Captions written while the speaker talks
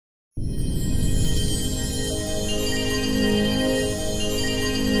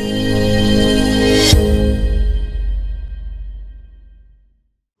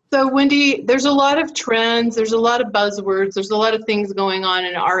Wendy, there's a lot of trends, there's a lot of buzzwords, there's a lot of things going on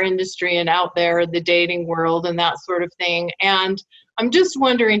in our industry and out there, the dating world and that sort of thing. And I'm just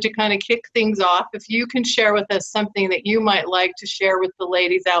wondering, to kind of kick things off, if you can share with us something that you might like to share with the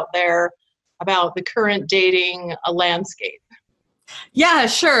ladies out there about the current dating landscape. Yeah,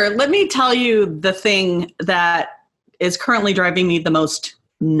 sure. Let me tell you the thing that is currently driving me the most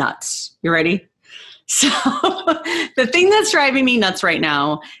nuts. You ready? So the thing that's driving me nuts right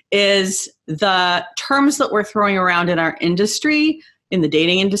now is the terms that we're throwing around in our industry, in the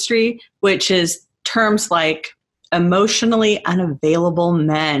dating industry, which is terms like emotionally unavailable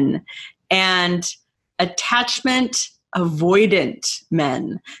men and attachment avoidant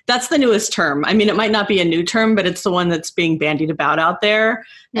men. That's the newest term. I mean, it might not be a new term, but it's the one that's being bandied about out there.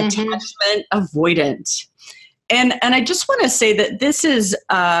 Mm-hmm. Attachment avoidant. And I just want to say that this is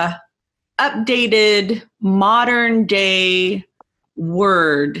updated, modern day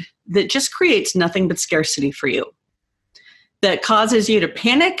word that just creates nothing but scarcity for you, that causes you to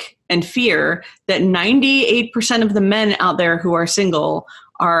panic and fear that 98% of the men out there who are single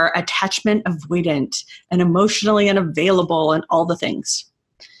are attachment avoidant and emotionally unavailable and all the things.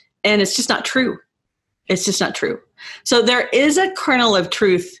 And it's just not true. It's just not true. So there is a kernel of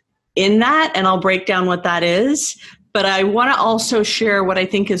truth in that, and I'll break down what that is. But I want to also share what I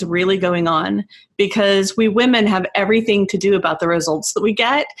think is really going on, because we women have everything to do about the results that we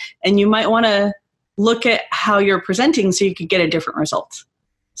get. And you might want to look at how you're presenting so you could get a different result,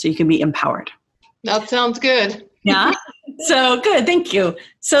 so you can be empowered. That sounds good. Yeah. So good. Thank you.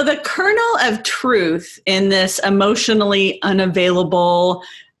 So the kernel of truth in this emotionally unavailable,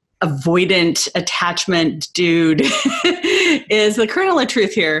 avoidant attachment dude is the kernel of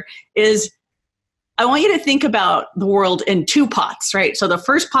truth here is, I want you to think about the world in two pots, right? So the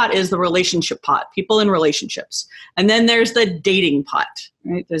first pot is the relationship pot, people in relationships. And then there's the dating pot,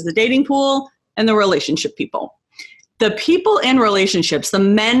 right? There's the dating pool and the relationship people. The people in relationships, the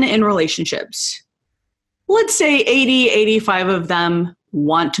men in relationships, let's say 80, 85 of them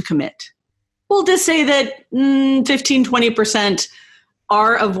want to commit. We'll just say that 15, 20%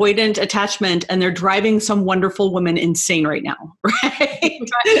 are avoidant attachment, and they're driving some wonderful woman insane right now, right?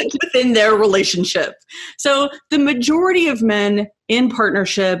 Within their relationship. So the majority of men in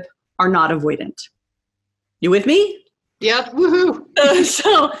partnership are not avoidant. You with me? Yep. Woohoo.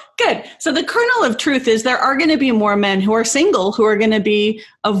 So good. So the kernel of truth is there are going to be more men who are single who are going to be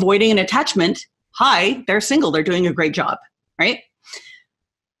avoiding an attachment. Hi, they're single. They're doing a great job, right?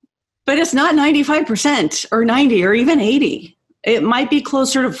 But it's not 95% or 90 or even 80. It might be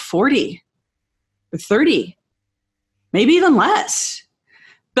closer to 40 or 30, maybe even less.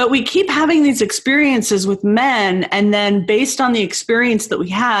 But we keep having these experiences with men, and then based on the experience that we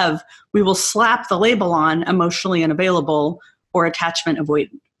have, we will slap the label on emotionally unavailable or attachment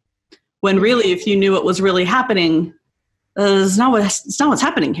avoidant. When really, if you knew what was really happening, it's not what's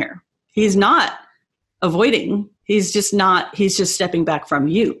happening here. He's not avoiding. He's just stepping back from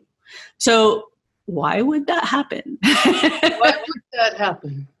you. So why would that happen? Why would that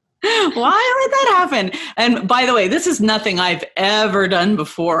happen? Why would that happen? And by the way, this is nothing I've ever done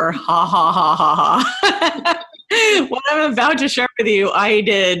before. Ha, ha, ha, ha, ha. What I'm about to share with you, I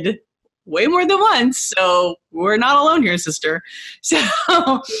did way more than once. So we're not alone here, sister. So,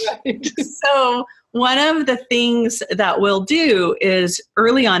 right. So one of the things that we'll do is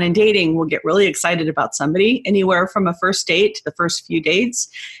early on in dating, we'll get really excited about somebody, anywhere from a first date to the first few dates.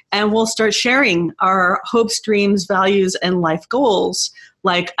 And we'll start sharing our hopes, dreams, values, and life goals.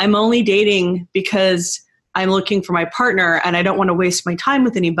 Like, I'm only dating because I'm looking for my partner and I don't want to waste my time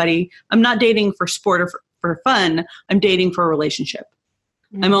with anybody. I'm not dating for sport or for fun. I'm dating for a relationship.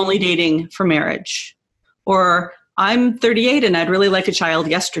 Mm-hmm. I'm only dating for marriage. Or I'm 38 and I'd really like a child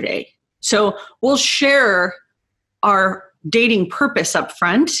yesterday. So we'll share our dating purpose up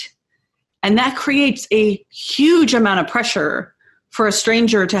front, and that creates a huge amount of pressure for a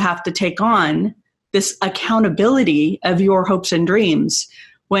stranger to have to take on this accountability of your hopes and dreams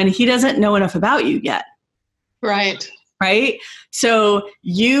when he doesn't know enough about you yet. Right. Right? So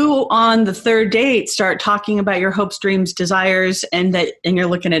you on the third date start talking about your hopes, dreams, desires, and you're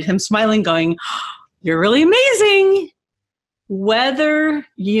looking at him smiling going, "You're really amazing." Whether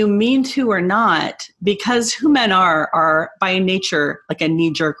you mean to or not, because who men are by nature like a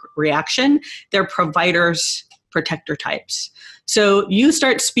knee-jerk reaction. They're providers, protector types. So you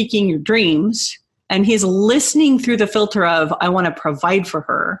start speaking your dreams, and he's listening through the filter of, I want to provide for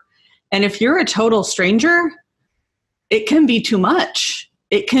her. And if you're a total stranger, it can be too much.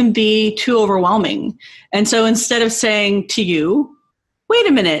 It can be too overwhelming. And so instead of saying to you, wait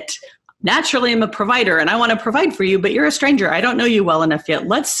a minute, naturally I'm a provider and I want to provide for you, but you're a stranger. I don't know you well enough yet.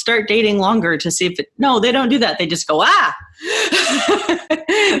 Let's start dating longer to see if no, they don't do that. They just go,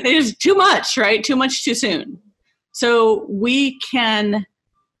 there's too much, right? Too much too soon. So we can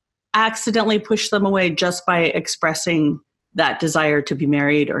accidentally push them away just by expressing that desire to be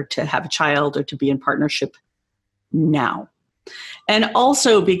married or to have a child or to be in partnership now. And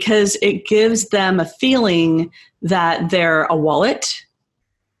also because it gives them a feeling that they're a wallet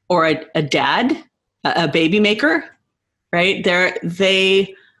or a dad, a baby maker, right?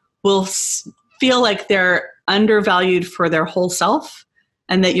 They will feel like they're undervalued for their whole self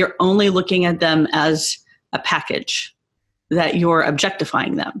and that you're only looking at them as a package, that you're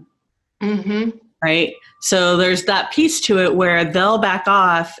objectifying them, right? So there's that piece to it where they'll back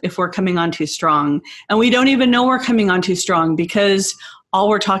off if we're coming on too strong. And we don't even know we're coming on too strong because all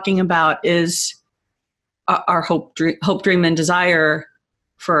we're talking about is our hope, dream, and desire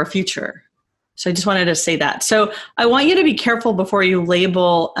for our future. So I just wanted to say that. So I want you to be careful before you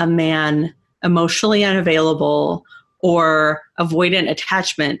label a man emotionally unavailable or avoidant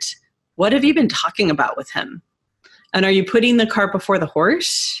attachment. What have you been talking about with him? And are you putting the cart before the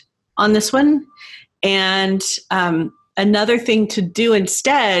horse on this one? And another thing to do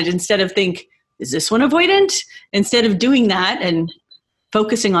instead of think, is this one avoidant? Instead of doing that and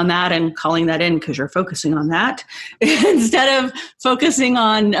focusing on that and calling that in because you're focusing on that, instead of focusing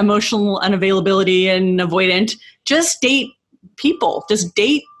on emotional unavailability and avoidant, just date people. Just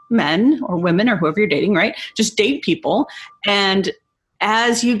date men or women or whoever you're dating, right? Just date people. And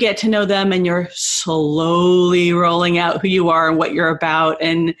as you get to know them and you're slowly rolling out who you are and what you're about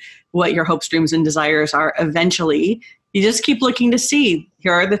and what your hopes, dreams, and desires are, eventually, you just keep looking to see,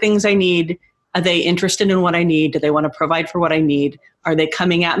 here are the things I need. Are they interested in what I need? Do they want to provide for what I need? Are they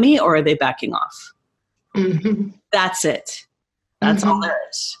coming at me or are they backing off? That's it. That's all there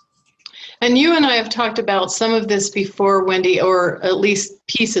is. And you and I have talked about some of this before, Wendy, or at least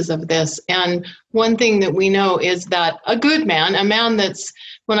pieces of this. And one thing that we know is that a good man, a man that's,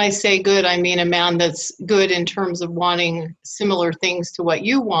 when I say good, I mean a man that's good in terms of wanting similar things to what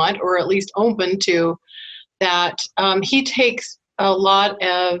you want, or at least open to that, he takes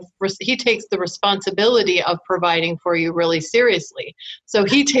the responsibility of providing for you really seriously. So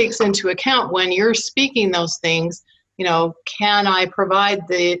he takes into account when you're speaking those things, you know, can I provide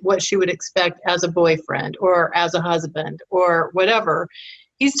what she would expect as a boyfriend or as a husband or whatever.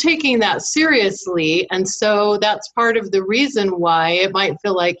 He's taking that seriously. And so that's part of the reason why it might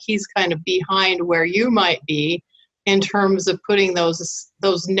feel like he's kind of behind where you might be in terms of putting those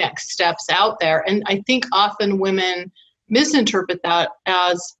next steps out there. And I think often women misinterpret that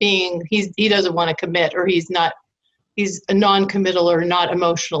as being he doesn't want to commit, or he's a non-committal or not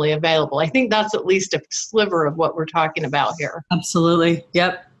emotionally available. I think that's at least a sliver of what we're talking about here. Absolutely.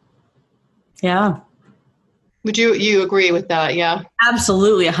 Yep. Yeah. Would you agree with that? Yeah.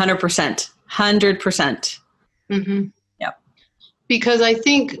 Absolutely. 100%. 100%. Mm-hmm. Yep. Because I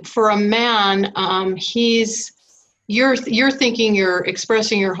think for a man, you're thinking you're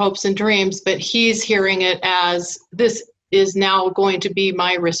expressing your hopes and dreams, but he's hearing it as, this is now going to be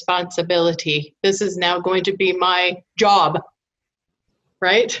my responsibility. This is now going to be my job,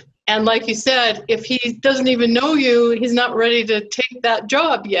 right? And like you said, if he doesn't even know you, he's not ready to take that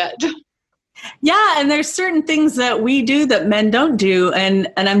job yet. Yeah, and there's certain things that we do that men don't do,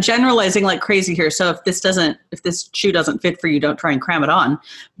 and I'm generalizing like crazy here. So if this shoe doesn't fit for you, don't try and cram it on.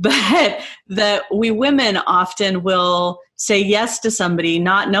 But that we women often will say yes to somebody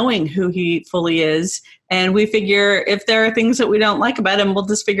not knowing who he fully is, and we figure if there are things that we don't like about him, we'll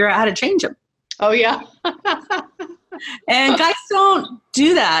just figure out how to change him. Oh yeah. And guys don't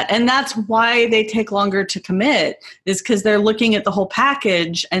do that. And that's why they take longer to commit, is because they're looking at the whole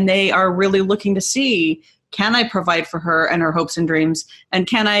package and they are really looking to see, can I provide for her and her hopes and dreams? And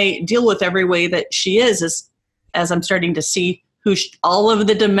can I deal with every way that she is as I'm starting to see all of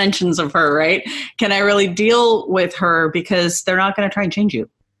the dimensions of her, right? Can I really deal with her? Because they're not going to try and change you.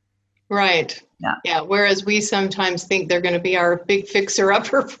 Right. Yeah. Yeah. Whereas we sometimes think they're going to be our big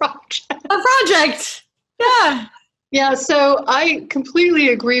fixer-upper project. A project. Yeah. Yeah, so I completely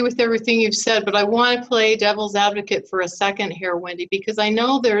agree with everything you've said, but I want to play devil's advocate for a second here, Wendy, because I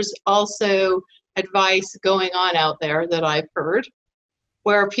know there's also advice going on out there that I've heard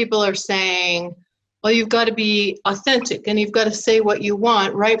where people are saying, well, you've got to be authentic and you've got to say what you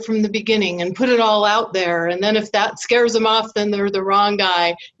want right from the beginning and put it all out there. And then if that scares them off, then they're the wrong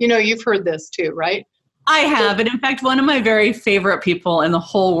guy. You know, you've heard this too, right? I have. And in fact, one of my very favorite people in the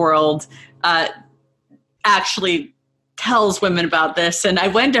whole world actually tells women about this. And I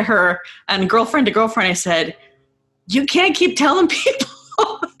went to her and girlfriend to girlfriend, I said, you can't keep telling people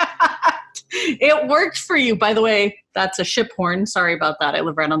that. It worked for you. By the way, that's a ship horn. Sorry about that. I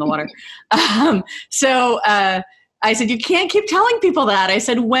live right on the water. So I said, you can't keep telling people that. I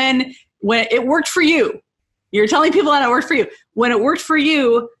said, when it worked for you, you're telling people that it worked for you. When it worked for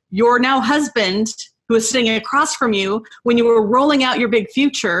you, your now husband, who was sitting across from you, when you were rolling out your big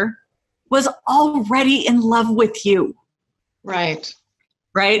future, was already in love with you. Right.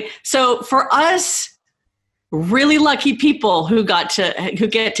 Right. So for us, really lucky people who get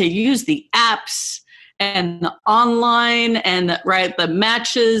to use the apps and the online and the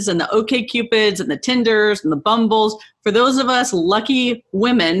matches and the OkCupids and the Tinders and the Bumbles, for those of us lucky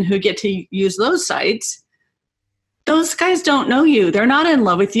women who get to use those sites, those guys don't know you. They're not in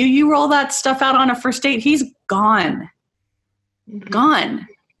love with you. You roll that stuff out on a first date, he's gone. Mm-hmm. Gone.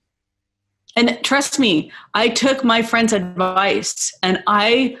 And trust me, I took my friend's advice and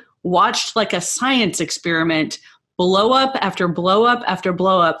I watched like a science experiment blow up after blow up after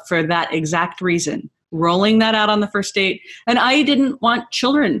blow up for that exact reason, rolling that out on the first date. And I didn't want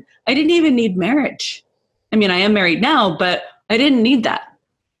children. I didn't even need marriage. I mean, I am married now, but I didn't need that.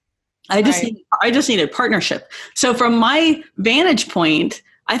 I just needed partnership. So from my vantage point,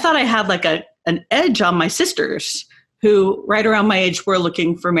 I thought I had like an edge on my sisters who right around my age were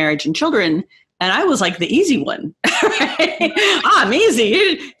looking for marriage and children. And I was like the easy one. Right? I'm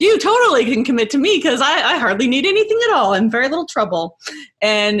easy. You totally can commit to me because I hardly need anything at all. I'm very little trouble.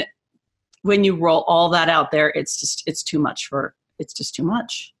 And when you roll all that out there, it's too much. It's too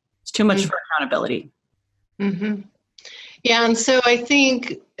much for accountability. Mm-hmm. Yeah. And so I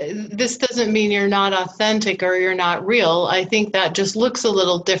think this doesn't mean you're not authentic or you're not real. I think that just looks a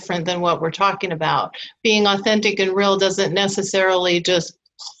little different than what we're talking about. Being authentic and real doesn't necessarily just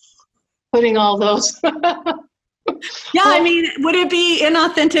putting all those. Yeah, I mean, would it be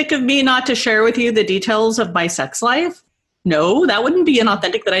inauthentic of me not to share with you the details of my sex life? No, that wouldn't be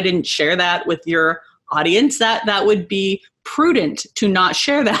inauthentic that I didn't share that with your audience. That would be prudent to not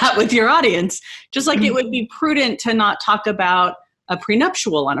share that with your audience. Just like it would be prudent to not talk about a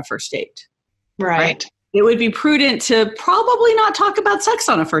prenuptial on a first date. Right. It would be prudent to probably not talk about sex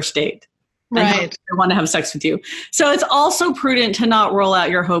on a first date. Right. I want to have sex with you. So it's also prudent to not roll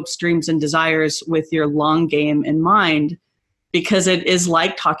out your hopes, dreams, and desires with your long game in mind, because it is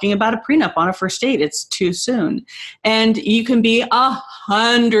like talking about a prenup on a first date. It's too soon. And you can be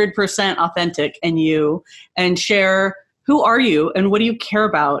 100% authentic in you and share who are you and what do you care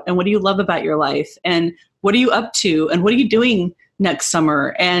about and what do you love about your life and what are you up to and what are you doing next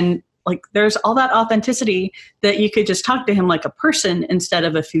summer. And like there's all that authenticity that you could just talk to him like a person instead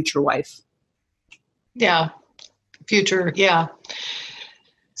of a future wife. Yeah. Future. Yeah.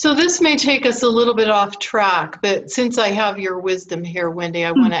 So this may take us a little bit off track, but since I have your wisdom here, Wendy,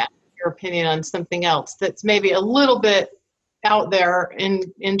 I want to ask your opinion on something else that's maybe a little bit out there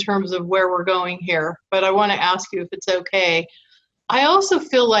in terms of where we're going here. But I want to ask you if it's okay. I also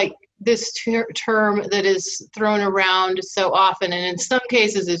feel like this term that is thrown around so often, and in some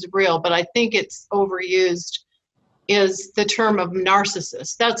cases is real, but I think it's overused, is the term of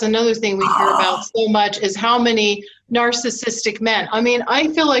narcissist. That's another thing we hear about so much, is how many narcissistic men. I mean, I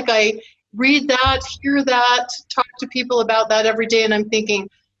feel like I read that, hear that, talk to people about that every day, and I'm thinking,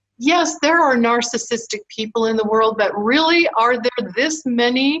 yes, there are narcissistic people in the world, but really, are there this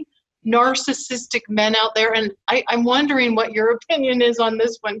many narcissistic men out there? And I'm wondering what your opinion is on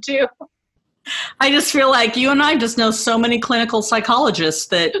this one too. I just feel like you and I just know so many clinical psychologists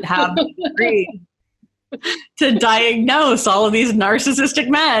that have the degree to diagnose all of these narcissistic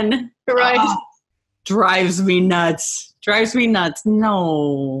men. Right. Drives me nuts.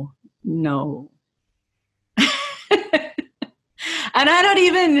 No. And I don't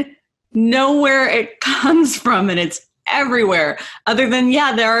even know where it comes from, and it's everywhere. Other than,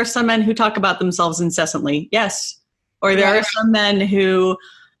 yeah, there are some men who talk about themselves incessantly. Yes. Or there are some men who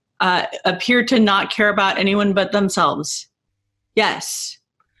appear to not care about anyone but themselves. Yes.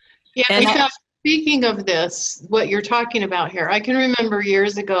 Yeah. In fact, speaking of this, what you're talking about here, I can remember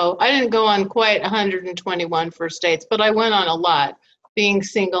years ago, I didn't go on quite 121 first dates, but I went on a lot, being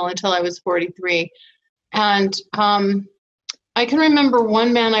single until I was 43. And I can remember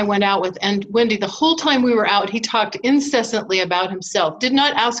one man I went out with, and Wendy, the whole time we were out, he talked incessantly about himself, did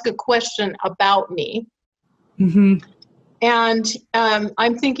not ask a question about me. Mm-hmm. And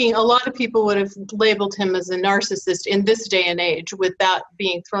I'm thinking a lot of people would have labeled him as a narcissist in this day and age, with that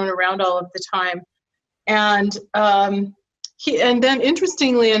being thrown around all of the time. And then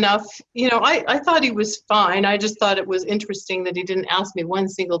interestingly enough, I thought he was fine. I just thought it was interesting that he didn't ask me one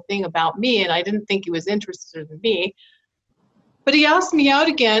single thing about me, and I didn't think he was interested in me. But he asked me out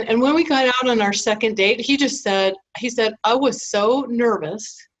again, and when we got out on our second date, he said, I was so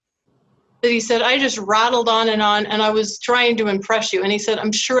nervous that he said, I just rattled on and I was trying to impress you. And he said,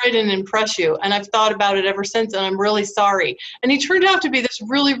 I'm sure I didn't impress you. And I've thought about it ever since, and I'm really sorry. And he turned out to be this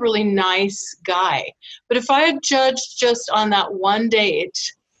really, really nice guy. But if I had judged just on that one date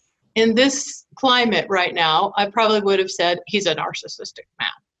in this climate right now, I probably would have said he's a narcissistic man.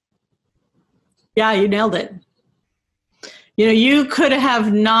 Yeah, you nailed it. You know, you could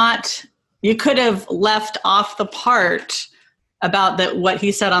have left off the part about that what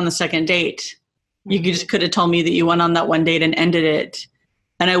he said on the second date. You just could have told me that you went on that one date and ended it.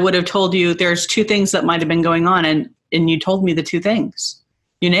 And I would have told you there's two things that might have been going on, and you told me the two things.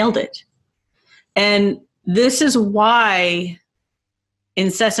 You nailed it. And this is why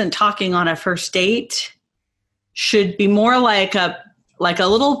incessant talking on a first date should be more like a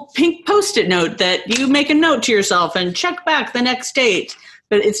little pink Post-it note that you make a note to yourself and check back the next date.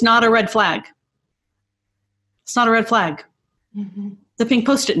 But it's not a red flag. It's not a red flag. Mm-hmm. The pink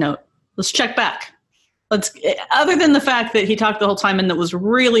Post-it note. Let's check back. Other than the fact that he talked the whole time and that was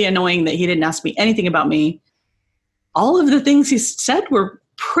really annoying that he didn't ask me anything about me, all of the things he said were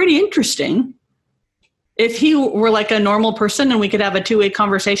pretty interesting. If he were like a normal person and we could have a two-way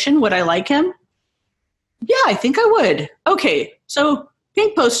conversation, would I like him? Yeah, I think I would. Okay, so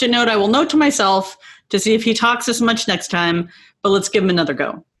pink Post-it note, I will note to myself to see if he talks this much next time, but let's give him another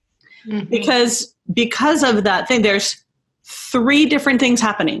go. Mm-hmm. Because of that thing, there's 3 different things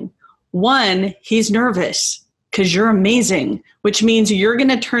happening. One, he's nervous because you're amazing, which means you're going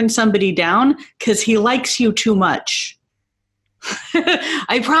to turn somebody down because he likes you too much.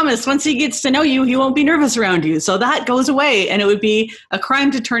 I promise, once he gets to know you, he won't be nervous around you. So that goes away, and it would be a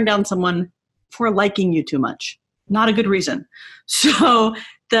crime to turn down someone for liking you too much. Not a good reason. So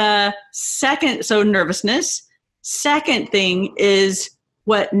nervousness. Second thing is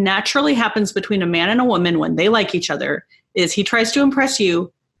what naturally happens between a man and a woman when they like each other is he tries to impress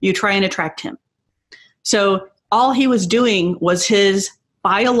you, you try and attract him. So all he was doing was his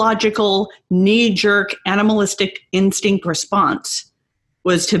biological knee-jerk animalistic instinct response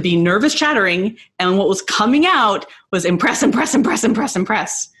was to be nervous chattering, and what was coming out was impress.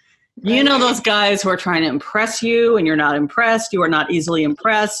 You know those guys who are trying to impress you and you're not impressed, you are not easily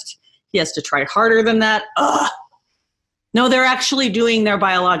impressed. He has to try harder than that. Ugh. No, they're actually doing their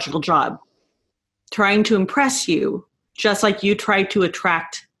biological job, trying to impress you, just like you try to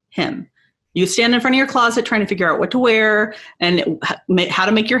attract him. You stand in front of your closet trying to figure out what to wear and how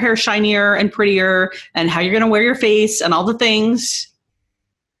to make your hair shinier and prettier and how you're going to wear your face and all the things.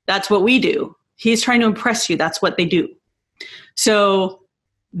 That's what we do. He's trying to impress you. That's what they do. So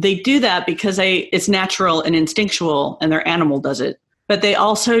they do that because it's natural and instinctual and their animal does it. But they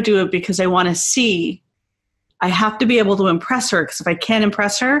also do it because they want to see, I have to be able to impress her, because if I can't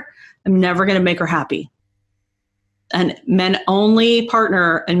impress her, I'm never going to make her happy. And men only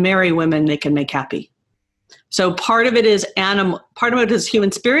partner and marry women they can make happy. So part of it is animal, part of it is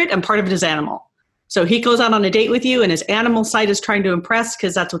human spirit, and part of it is animal. So he goes out on a date with you and his animal side is trying to impress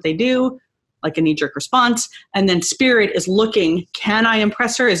because that's what they do, like a knee-jerk response. And then spirit is looking, can I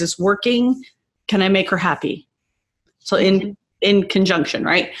impress her? Is this working? Can I make her happy? So in conjunction,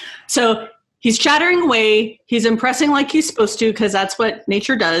 right? So he's chattering away. He's impressing like he's supposed to because that's what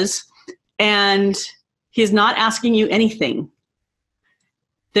nature does. And he's not asking you anything.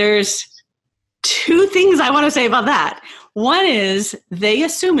 There's 2 things I want to say about that. One is they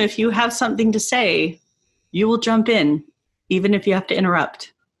assume if you have something to say, you will jump in, even if you have to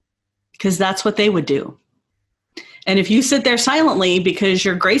interrupt, because that's what they would do. And if you sit there silently because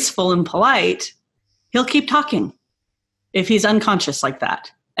you're graceful and polite, he'll keep talking if he's unconscious like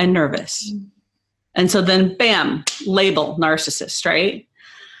that and nervous. Mm-hmm. And so then, bam, label narcissist, right?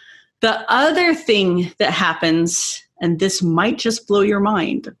 The other thing that happens, and this might just blow your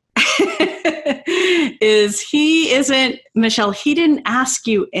mind, is he didn't ask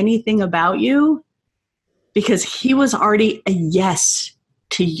you anything about you because he was already a yes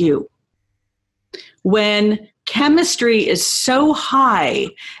to you. When chemistry is so high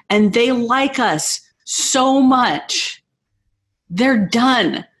and they like us so much, they're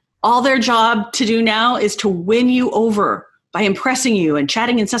done. All their job to do now is to win you over by impressing you and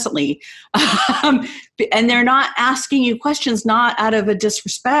chatting incessantly. And they're not asking you questions, not out of a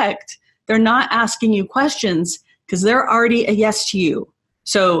disrespect. They're not asking you questions because they're already a yes to you.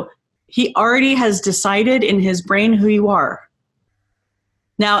 So he already has decided in his brain who you are.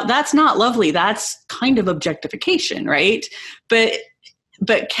 Now, that's not lovely. That's kind of objectification, right? But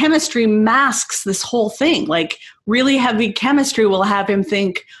chemistry masks this whole thing. Like really heavy chemistry will have him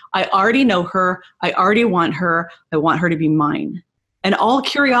think, I already know her. I already want her. I want her to be mine. And all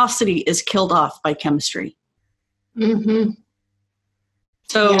curiosity is killed off by chemistry. Mm-hmm.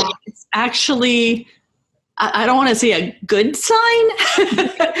 So it's actually, I don't want to say a good sign.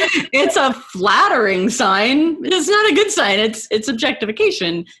 It's a flattering sign. It's not a good sign. It's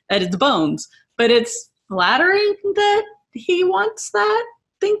objectification at its bones. But it's flattering that he wants that,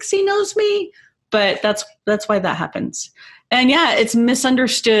 thinks he knows me. But that's why that happens. And yeah, it's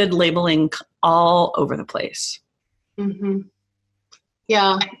misunderstood labeling all over the place. Mm-hmm.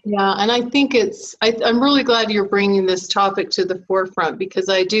 Yeah. And I think I'm really glad you're bringing this topic to the forefront, because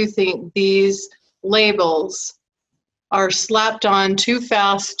I do think these labels are slapped on too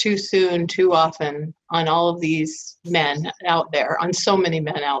fast, too soon, too often on all of these men out there, on so many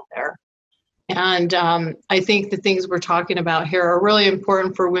men out there. And I think the things we're talking about here are really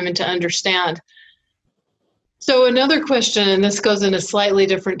important for women to understand. So another question, and this goes in a slightly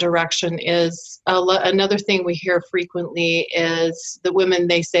different direction, is another thing we hear frequently is the women,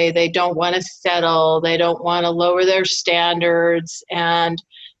 they say they don't want to settle, they don't want to lower their standards. And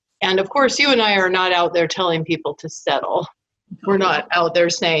of course, you and I are not out there telling people to settle. We're not out there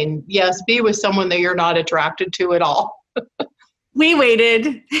saying, yes, be with someone that you're not attracted to at all. We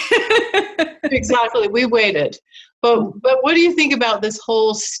waited. Exactly, we waited. But what do you think about this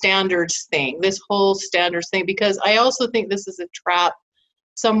whole standards thing? Because I also think this is a trap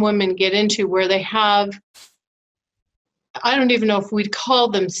some women get into, where they have, I don't even know if we'd call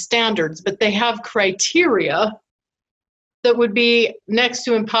them standards, but they have criteria that would be next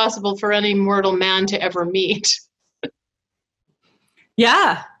to impossible for any mortal man to ever meet.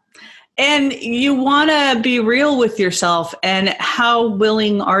 Yeah. And you want to be real with yourself, and how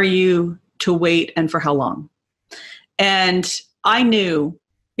willing are you to wait, and for how long? And I knew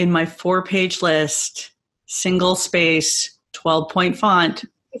in my 4-page list, single space, 12-point font,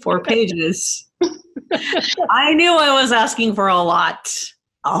 4 pages, I knew I was asking for a lot.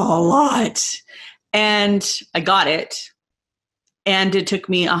 And I got it. And it took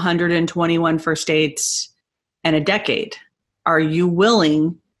me 121 first dates and a decade. Are you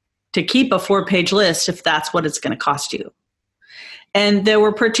willing to keep a 4-page list if that's what it's going to cost you? And there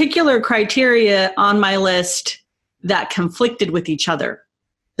were particular criteria on my list that conflicted with each other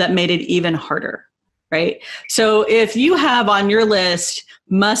that made it even harder, right? So if you have on your list,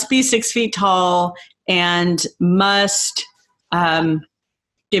 must be 6 feet tall and must,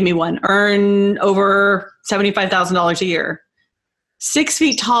 give me one, earn over $75,000 a year, 6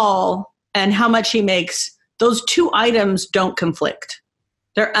 feet tall and how much he makes, those 2 items don't conflict.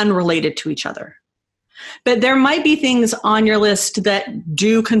 They're unrelated to each other. But there might be things on your list that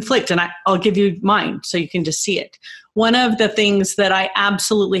do conflict, and I'll give you mine so you can just see it. One of the things that I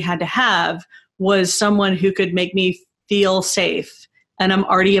absolutely had to have was someone who could make me feel safe. And I'm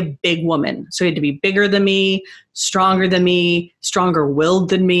already a big woman, so he had to be bigger than me, stronger-willed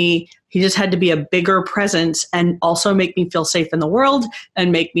than me. He just had to be a bigger presence and also make me feel safe in the world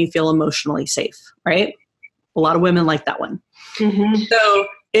and make me feel emotionally safe, right? A lot of women like that one. Mm-hmm. So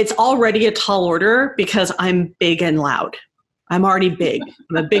it's already a tall order because I'm big and loud. I'm already big.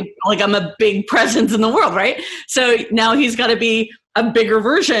 I'm a big presence in the world, right? So now he's got to be a bigger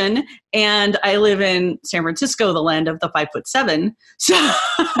version. And I live in San Francisco, the land of the 5'7". So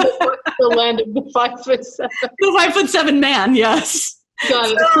the land of the 5'7". The 5'7" man, yes.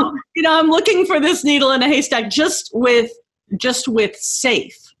 Got it. So, I'm looking for this needle in a haystack just with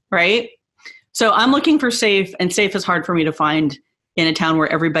safe, right? So I'm looking for safe, and safe is hard for me to find in a town where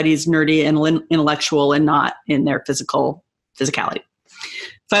everybody's nerdy and intellectual and not in their physicality.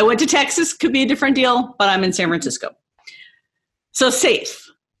 If I went to Texas, could be a different deal, but I'm in San Francisco. So safe.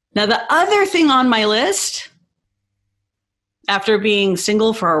 Now, the other thing on my list, after being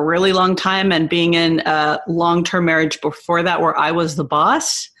single for a really long time and being in a long-term marriage before that where I was the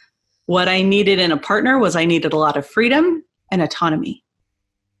boss, what I needed in a partner was I needed a lot of freedom and autonomy.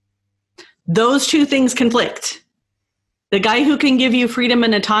 Those 2 things conflict. The guy who can give you freedom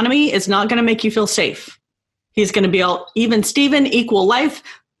and autonomy is not going to make you feel safe. He's going to be all even Steven, equal life,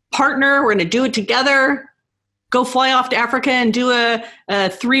 partner, we're going to do it together, go fly off to Africa and do a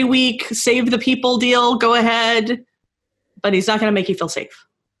 3-week save the people deal, go ahead. But he's not going to make you feel safe.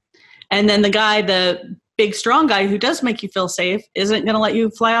 And then the big, strong guy who does make you feel safe isn't going to let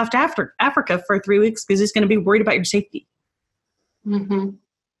you fly off to Africa for 3 weeks because he's going to be worried about your safety. Mm-hmm.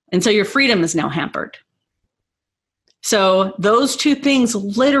 And so your freedom is now hampered. So those 2 things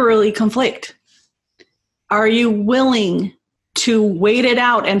literally conflict. Are you willing to wait it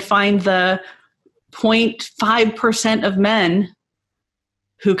out and find the 0.5% of men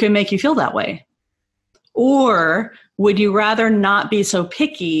who can make you feel that way? Or would you rather not be so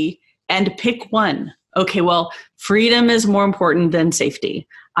picky and pick one? Okay, well, freedom is more important than safety.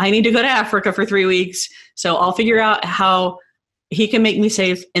 I need to go to Africa for 3 weeks, so I'll figure out how he can make me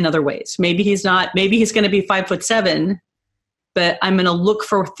safe in other ways. Maybe he's going to be 5'7", but I'm going to look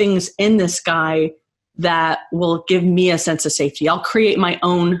for things in this guy that will give me a sense of safety. I'll create my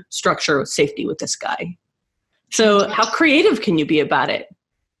own structure of safety with this guy. So how creative can you be about it?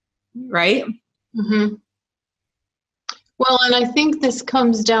 Right? Mm-hmm. Well, and I think this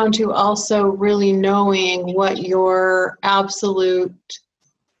comes down to also really knowing what your absolute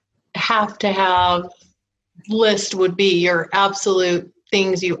have to have list would be, your absolute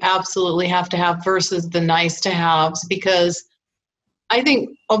things you absolutely have to have versus the nice to haves, because I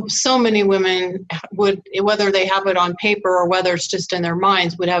think so many women would, whether they have it on paper or whether it's just in their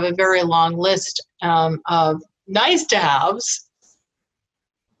minds, would have a very long list of nice to haves.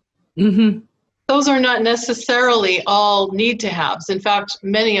 Mm-hmm. Those are not necessarily all need to haves. In fact,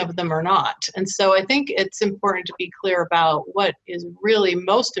 many of them are not. And so I think it's important to be clear about what is really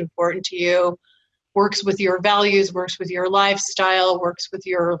most important to you, works with your values, works with your lifestyle, works with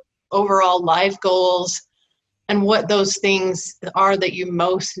your overall life goals, and what those things are that you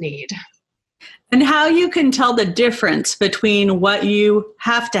most need. And how you can tell the difference between what you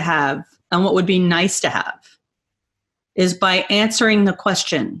have to have and what would be nice to have is by answering the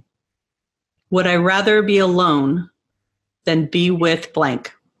question, would I rather be alone than be with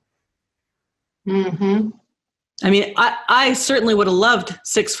blank? Mm-hmm. I mean, I certainly would have loved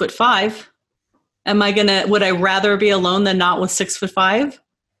 6'5". Would I rather be alone than not with 6'5"?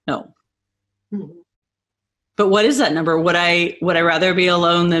 No. Mm-hmm. But what is that number? Would I rather be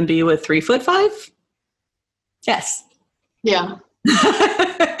alone than be with 3'5"? Yes. Yeah.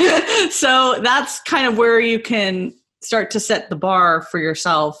 So that's kind of where you can start to set the bar for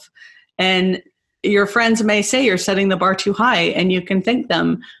yourself. And your friends may say you're setting the bar too high, and you can thank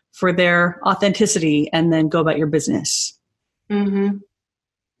them for their authenticity and then go about your business. Mm-hmm.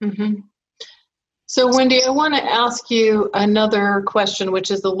 Mm-hmm. So, Wendy, I want to ask you another question, which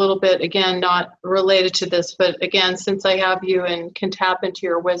is a little bit, again, not related to this, but again, since I have you and can tap into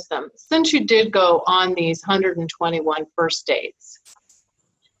your wisdom, since you did go on these 121 first dates,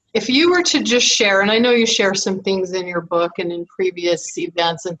 if you were to just share, and I know you share some things in your book and in previous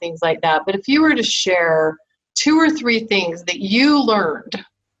events and things like that, but if you were to share 2 or 3 things that you learned,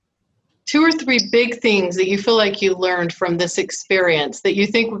 2 or 3 big things that you feel like you learned from this experience that you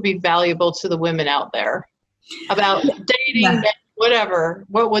think would be valuable to the women out there about dating, whatever,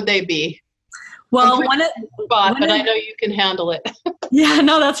 what would they be? Well, but I know you can handle it. Yeah,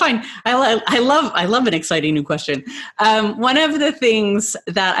 no, that's fine. I love an exciting new question. One of the things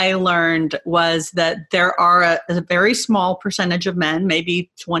that I learned was that there are a very small percentage of men,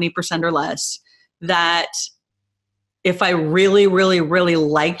 maybe 20% or less, that if I really, really, really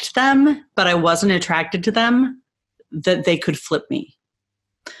liked them, but I wasn't attracted to them, that they could flip me.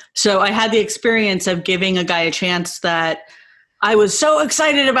 So I had the experience of giving a guy a chance that I was so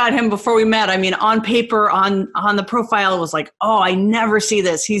excited about him before we met. I mean, on paper, on the profile, it was like, oh, I never see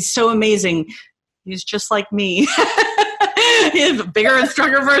this. He's so amazing. He's just like me. He's a bigger and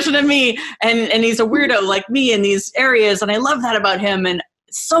stronger version of me. And he's a weirdo like me in these areas. And I love that about him and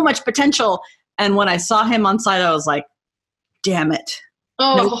so much potential. And when I saw him on site, I was like, damn it.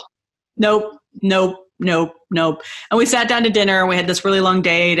 Oh, Nope. And we sat down to dinner and we had this really long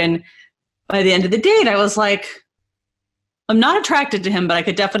date. And by the end of the date, I was like, I'm not attracted to him, but I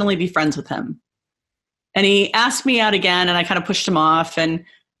could definitely be friends with him. And he asked me out again, and I kind of pushed him off. And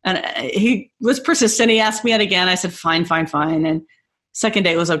he was persistent. He asked me out again. I said, fine. And second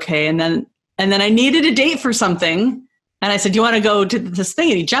date was okay. And then I needed a date for something. And I said, do you want to go to this thing?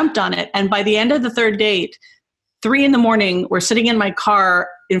 And he jumped on it. And by the end of the third date, 3 a.m, we're sitting in my car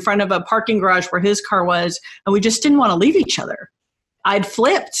in front of a parking garage where his car was, and we just didn't want to leave each other. I'd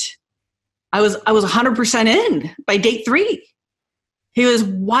flipped. I was 100% in by date 3. He was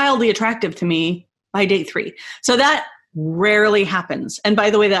wildly attractive to me by date 3. So that rarely happens. And by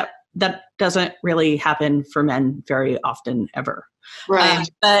the way, that doesn't really happen for men very often ever. right.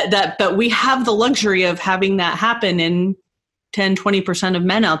 But we have the luxury of having that happen in 10, 20% of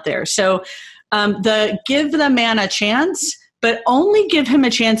men out there. So give the man a chance, but only give him a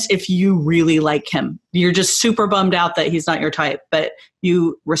chance if you really like him. You're just super bummed out that he's not your type, but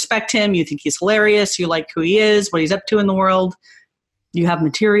you respect him. You think he's hilarious. You like who he is, what he's up to in the world. You have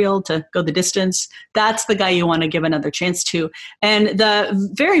material to go the distance. That's the guy you want to give another chance to. And the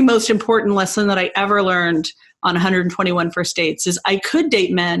very most important lesson that I ever learned on 121 first dates is I could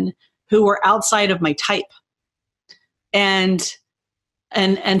date men who were outside of my type and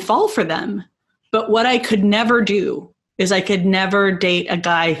fall for them. But what I could never do is I could never date a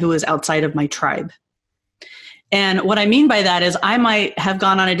guy who was outside of my tribe. And what I mean by that is I might have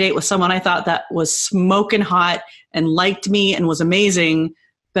gone on a date with someone I thought that was smoking hot and liked me and was amazing,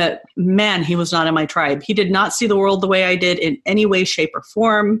 but man, he was not in my tribe. He did not see the world the way I did in any way, shape, or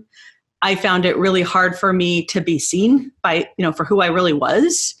form. I found it really hard for me to be seen by, for who I really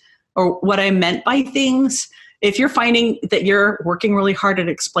was or what I meant by things. If you're finding that you're working really hard at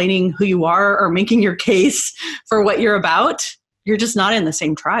explaining who you are or making your case for what you're about, you're just not in the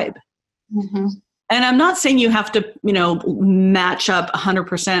same tribe. Mm-hmm. And I'm not saying you have to, match up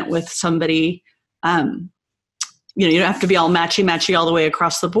 100% with somebody. You don't have to be all matchy all the way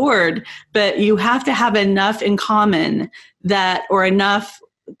across the board, but you have to have enough in common or enough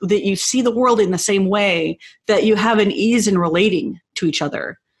that you see the world in the same way, that you have an ease in relating to each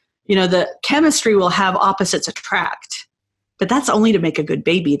other. The chemistry will have opposites attract, but that's only to make a good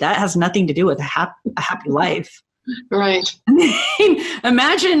baby. That has nothing to do with a happy life. Right.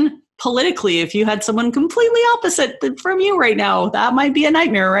 Imagine politically if you had someone completely opposite from you right now. That might be a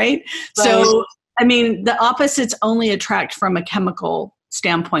nightmare, right? So, the opposites only attract from a chemical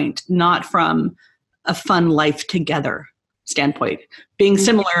standpoint, not from a fun life together standpoint. Being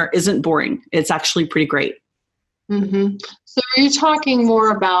similar isn't boring. It's actually pretty great. Mm-hmm. So are you talking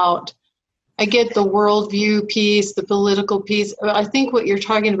more about, I get the worldview piece, the political piece. I think what you're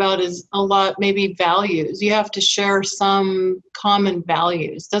talking about is a lot, maybe values. You have to share some common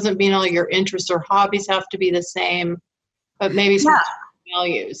values. Doesn't mean all your interests or hobbies have to be the same, but maybe some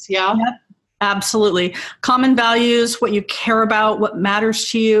values. Yeah. Yep. Absolutely. Common values, what you care about, what matters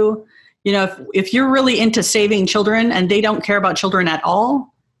to you. If you're really into saving children and they don't care about children at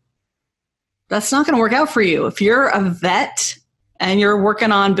all, that's not going to work out for you. If you're a vet and you're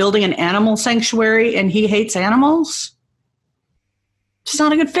working on building an animal sanctuary and he hates animals, it's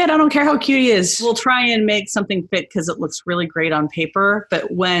not a good fit. I don't care how cute he is. We'll try and make something fit because it looks really great on paper.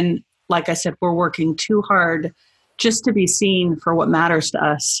 But when, like I said, we're working too hard just to be seen for what matters to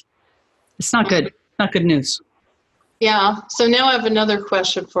us, it's not good. Not good news. Yeah. So now I have another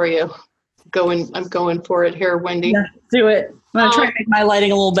question for you. I'm going for it here, Wendy. Yeah, do it. I'm going to try to make my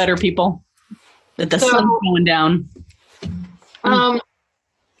lighting a little better, people. That the sun's going down.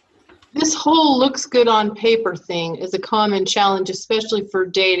 This whole looks good on paper thing is a common challenge, especially for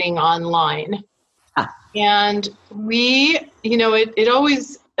dating online. And it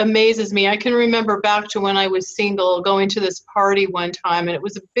always amazes me. I can remember back to when I was single, going to this party one time, and it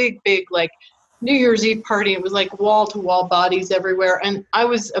was a big, like New Year's Eve party. It was like wall-to-wall bodies everywhere. And I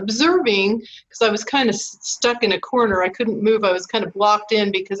was observing because I was kind of stuck in a corner. I couldn't move. I was kind of blocked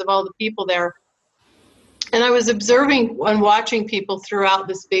in because of all the people there. And I was observing and watching people throughout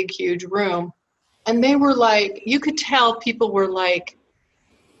this big, huge room. And they were like, you could tell people were like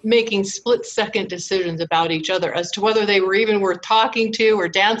making split-second decisions about each other as to whether they were even worth talking to or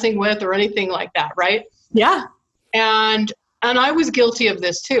dancing with or anything like that, right? Yeah. And I was guilty of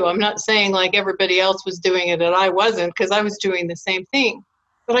this too. I'm not saying like everybody else was doing it and I wasn't, because I was doing the same thing.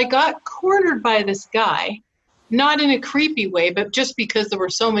 But I got cornered by this guy, not in a creepy way, but just because there were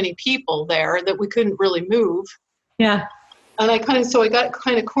so many people there that we couldn't really move. Yeah. And I got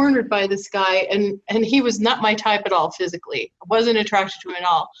kind of cornered by this guy, and he was not my type at all physically. I wasn't attracted to him at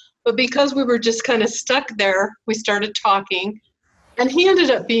all. But because we were just kind of stuck there, we started talking. And he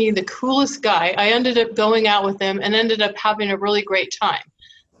ended up being the coolest guy. I ended up going out with him and ended up having a really great time.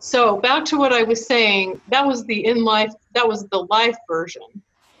 So back to what I was saying, that was the life version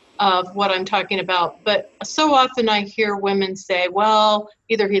of what I'm talking about. But so often I hear women say, well,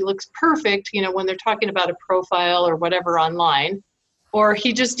 either he looks perfect, when they're talking about a profile or whatever online, or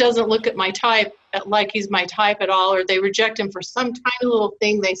he just doesn't look at my type like he's my type at all, or they reject him for some tiny little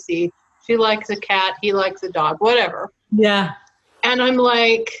thing they see. She likes a cat, he likes a dog, whatever. Yeah. And I'm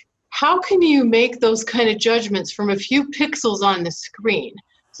like, how can you make those kind of judgments from a few pixels on the screen?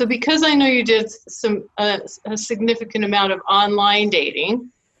 So because I know you did a significant amount of online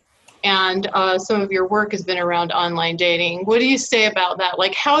dating, and some of your work has been around online dating, what do you say about that?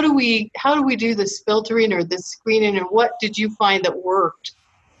 Like, how do we do this filtering or this screening, and what did you find that worked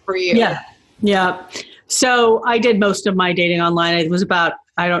for you? Yeah. So I did most of my dating online. It was about,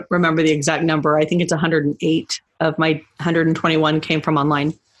 I don't remember the exact number. I think it's 108 of my 121 came from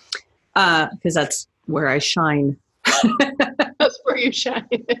online, because that's where I shine. That's where you shine.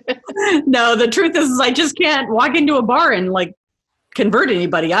 No, the truth is I just can't walk into a bar and like convert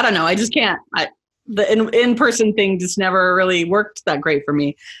anybody. I don't know. I just can't. The in-person thing just never really worked that great for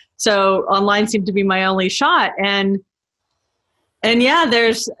me. So online seemed to be my only shot. And yeah,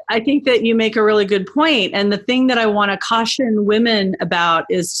 I think that you make a really good point. And the thing that I want to caution women about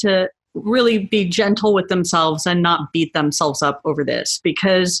is to really be gentle with themselves and not beat themselves up over this,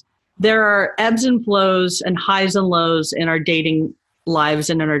 because there are ebbs and flows and highs and lows in our dating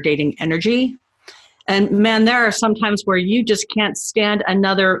lives and in our dating energy. And man, there are some times where you just can't stand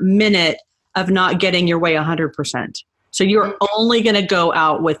another minute of not getting your way 100%. So you're only going to go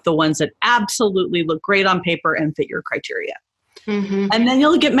out with the ones that absolutely look great on paper and fit your criteria. Mm-hmm. And then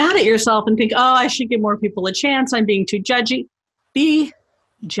you'll get mad at yourself and think, oh, I should give more people a chance. I'm being too judgy. Be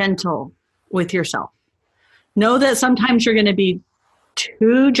gentle with yourself. Know that sometimes you're going to be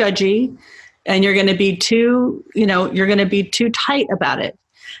too judgy and you're going to be too, you're going to be too tight about it.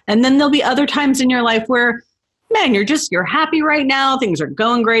 And then there'll be other times in your life where, man, you're happy right now. Things are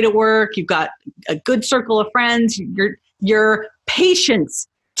going great at work. You've got a good circle of friends. Your patience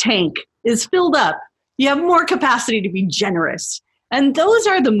tank is filled up. You have more capacity to be generous. And those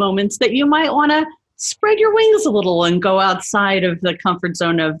are the moments that you might want to spread your wings a little and go outside of the comfort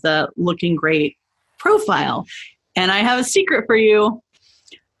zone of the looking great profile. And I have a secret for you.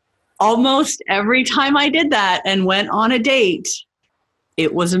 Almost every time I did that and went on a date,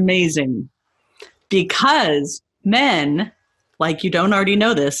 it was amazing. Because men, like, you don't already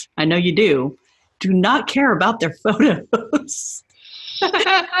know this, I know you do not care about their photos.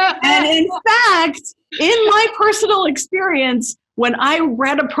 And in fact, in my personal experience, when I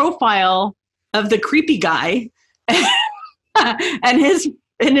read a profile of the creepy guy and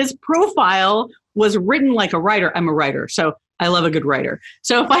his profile was written like a writer. I'm a writer, so I love a good writer.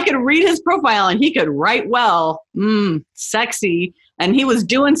 So if I could read his profile and he could write well, sexy, and he was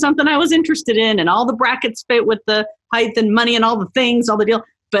doing something I was interested in, and all the brackets fit with the height and money and all the things, all the deal.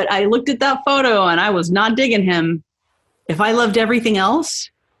 But I looked at that photo and I was not digging him. If I loved everything else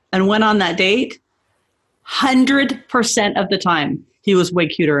and went on that date, 100% of the time, he was way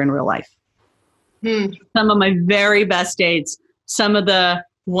cuter in real life. Some of my very best dates, some of the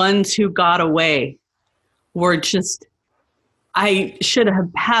ones who got away were just, I should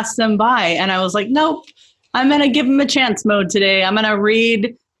have passed them by. And I was like, nope, I'm going to give him a chance mode today. I'm going to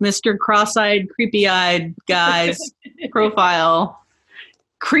read Mr. Cross-eyed, creepy-eyed guy's profile.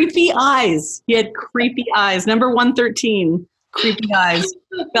 Creepy eyes. He had creepy eyes. Number 113, creepy eyes.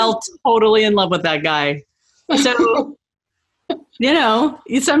 Felt totally in love with that guy. So,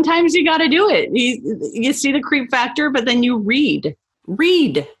 sometimes you got to do it. You see the creep factor, but then you read.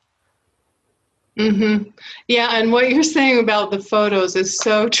 Mm-hmm. Yeah, and what you're saying about the photos is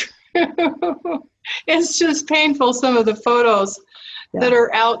so true. It's just painful, some of the photos that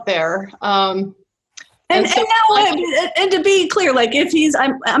are out there. And to be clear, like if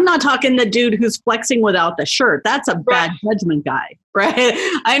I'm not talking the dude who's flexing without the shirt. That's a bad judgment guy,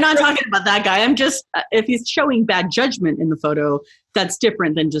 right? I'm not talking about that guy. I'm just, if he's showing bad judgment in the photo, that's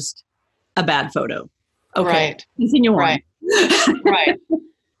different than just a bad photo. Okay, right. Continue on. Right.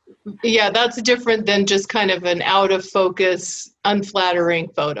 Yeah, that's different than just kind of an out of focus, unflattering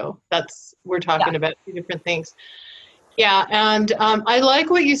photo. We're talking about two different things. Yeah, and I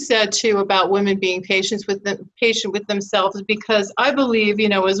like what you said too about women being patient with themselves, because I believe,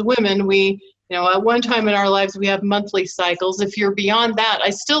 as women, we, at one time in our lives we have monthly cycles. If you're beyond that,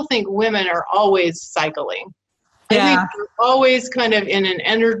 I still think women are always cycling. Yeah. I think we're always kind of in an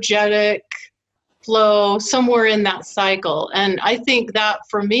energetic flow somewhere in that cycle, and I think that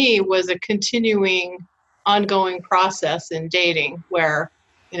for me was a continuing, ongoing process in dating where.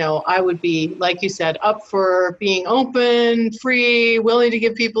 I would be, like you said, up for being open, free, willing to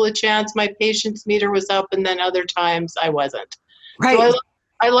give people a chance. My patience meter was up, and then other times I wasn't. Right. So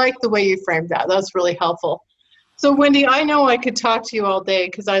I like the way you framed that. That's really helpful. So, Wendy, I know I could talk to you all day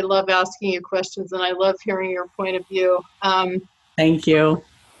because I love asking you questions, and I love hearing your point of view. Thank you.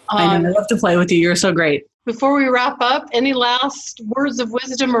 I love to play with you. You're so great. Before we wrap up, any last words of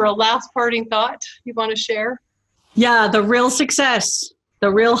wisdom or a last parting thought you want to share? Yeah, the real success. The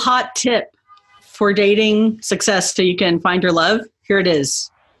real hot tip for dating success so you can find your love, here it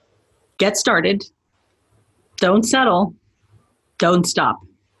is. Get started. Don't settle. Don't stop.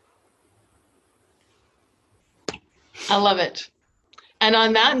 I love it. And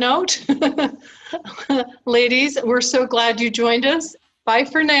on that note, ladies, we're so glad you joined us. Bye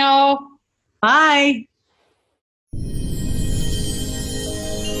for now. Bye.